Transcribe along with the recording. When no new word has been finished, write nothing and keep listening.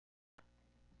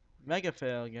Mega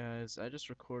fail, guys. I just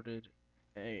recorded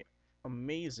a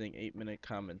amazing 8-minute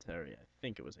commentary. I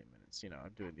think it was 8 minutes.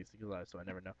 I'm doing these things live, so I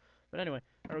never know. But anyway,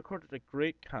 I recorded a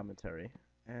great commentary,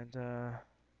 and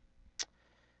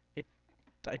it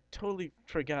I totally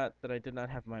forgot that I did not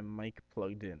have my mic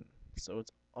plugged in. So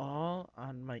it's all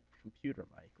on my computer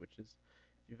mic, which is,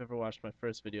 if you've ever watched my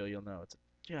first video, you'll know it's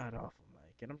a god awful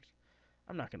mic, and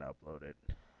I'm not gonna upload it.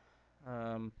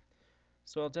 Um,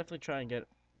 so I'll definitely try and get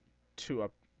two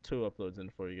up two uploads in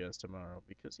for you guys tomorrow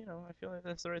because I feel like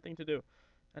that's the right thing to do.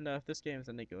 And if this game is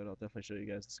any good, I'll definitely show you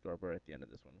guys the scoreboard at the end of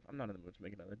this one. I'm not in the mood to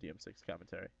make another DM6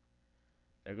 commentary.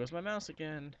 There goes my mouse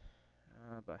again.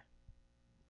 Bye.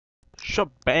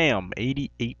 Shabam!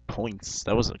 88 points.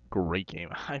 That was a great game.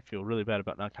 I feel really bad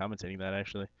about not commentating that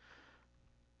actually.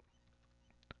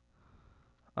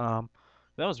 Um,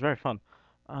 that was very fun.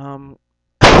 Um,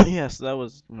 yes, that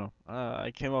was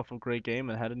I came off a great game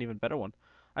and had an even better one.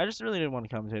 I just really didn't want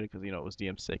to commentate it because it was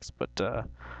DM6, but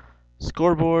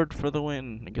scoreboard for the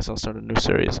win. I guess I'll start a new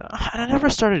series. I never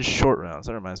started short rounds.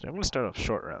 That reminds me. I'm going to start off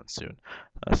short rounds soon.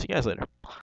 See you guys later.